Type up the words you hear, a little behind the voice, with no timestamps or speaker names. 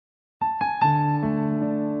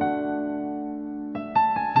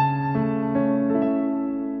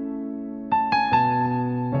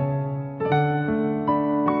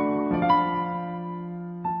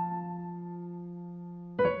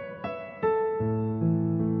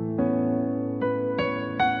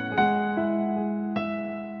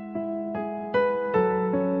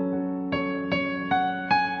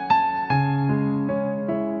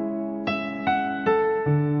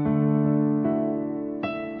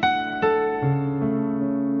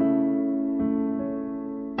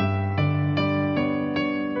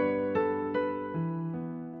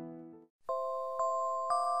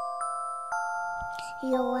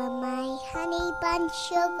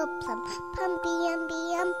sugar plum, pumpy umby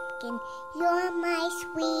umpkin. You're my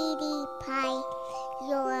sweetie pie.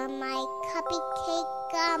 You're my cupcake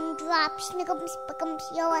gumdrop, snickums, spickums.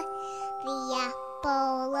 You're the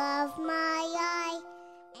apple of my eye.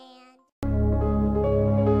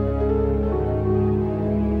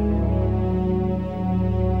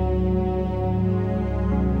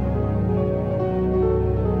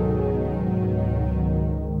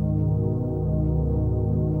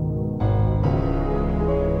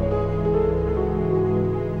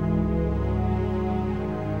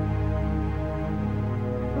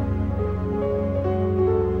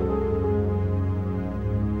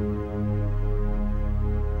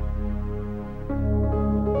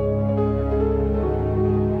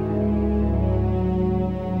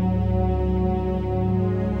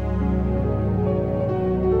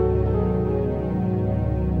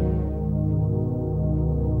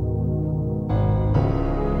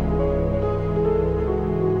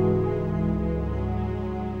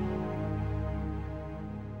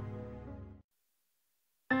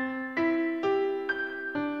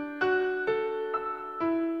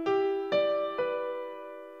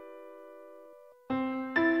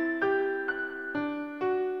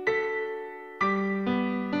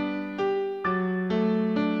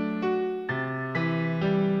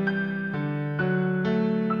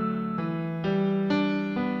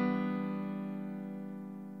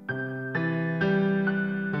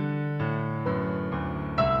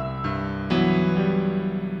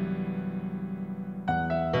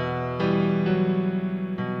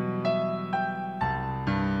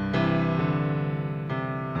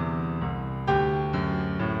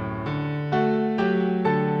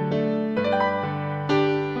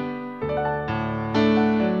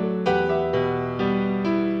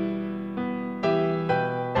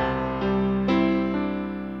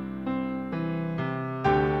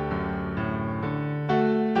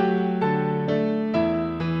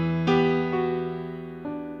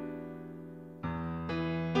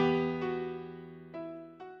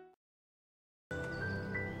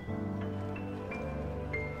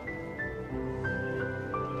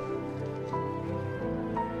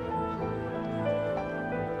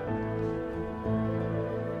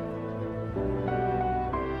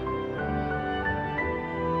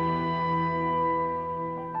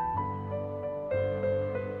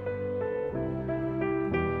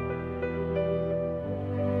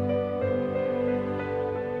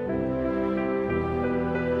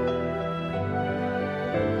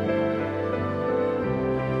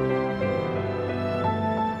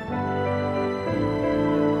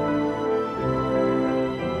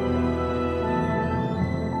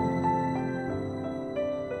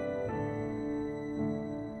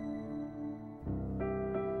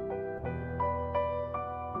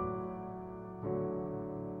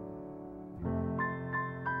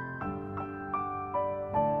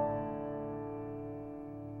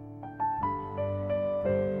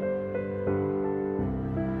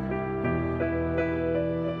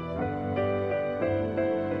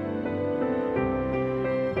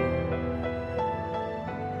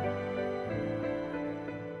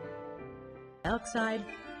 Dioxide,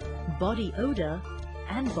 body odor,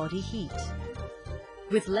 and body heat.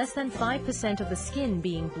 With less than 5% of the skin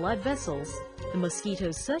being blood vessels, the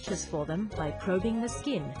mosquito searches for them by probing the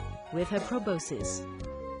skin with her proboscis.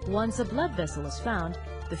 Once a blood vessel is found,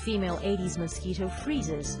 the female Aedes mosquito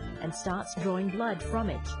freezes and starts drawing blood from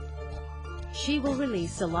it. She will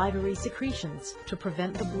release salivary secretions to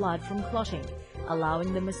prevent the blood from clotting,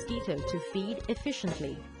 allowing the mosquito to feed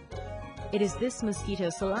efficiently. It is this mosquito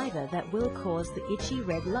saliva that will cause the itchy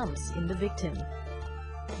red lumps in the victim.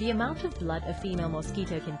 The amount of blood a female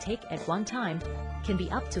mosquito can take at one time can be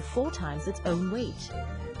up to 4 times its own weight.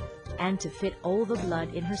 And to fit all the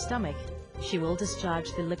blood in her stomach, she will discharge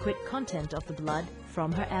the liquid content of the blood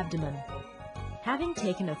from her abdomen. Having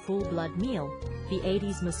taken a full blood meal, the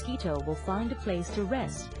Aedes mosquito will find a place to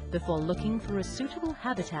rest before looking for a suitable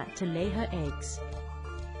habitat to lay her eggs.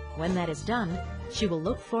 When that is done, she will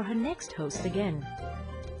look for her next host again.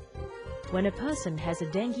 When a person has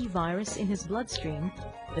a dengue virus in his bloodstream,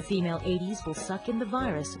 the female Aedes will suck in the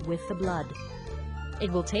virus with the blood.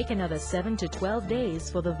 It will take another 7 to 12 days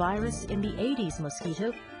for the virus in the Aedes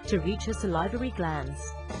mosquito to reach her salivary glands.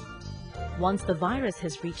 Once the virus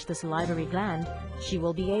has reached the salivary gland, she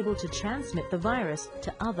will be able to transmit the virus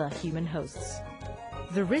to other human hosts.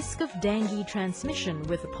 The risk of dengue transmission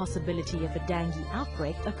with the possibility of a dengue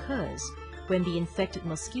outbreak occurs when the infected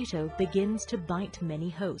mosquito begins to bite many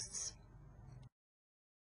hosts.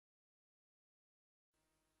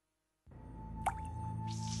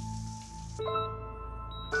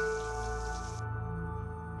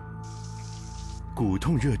 骨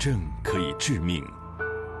痛热症可以致命。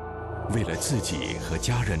为了自己和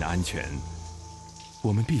家人的安全，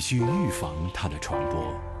我们必须预防它的传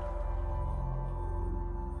播。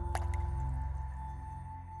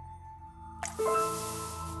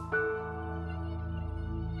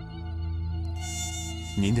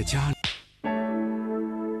您的家。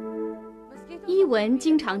伊蚊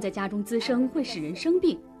经常在家中滋生，会使人生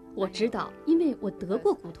病。我知道，因为我得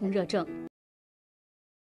过骨痛热症。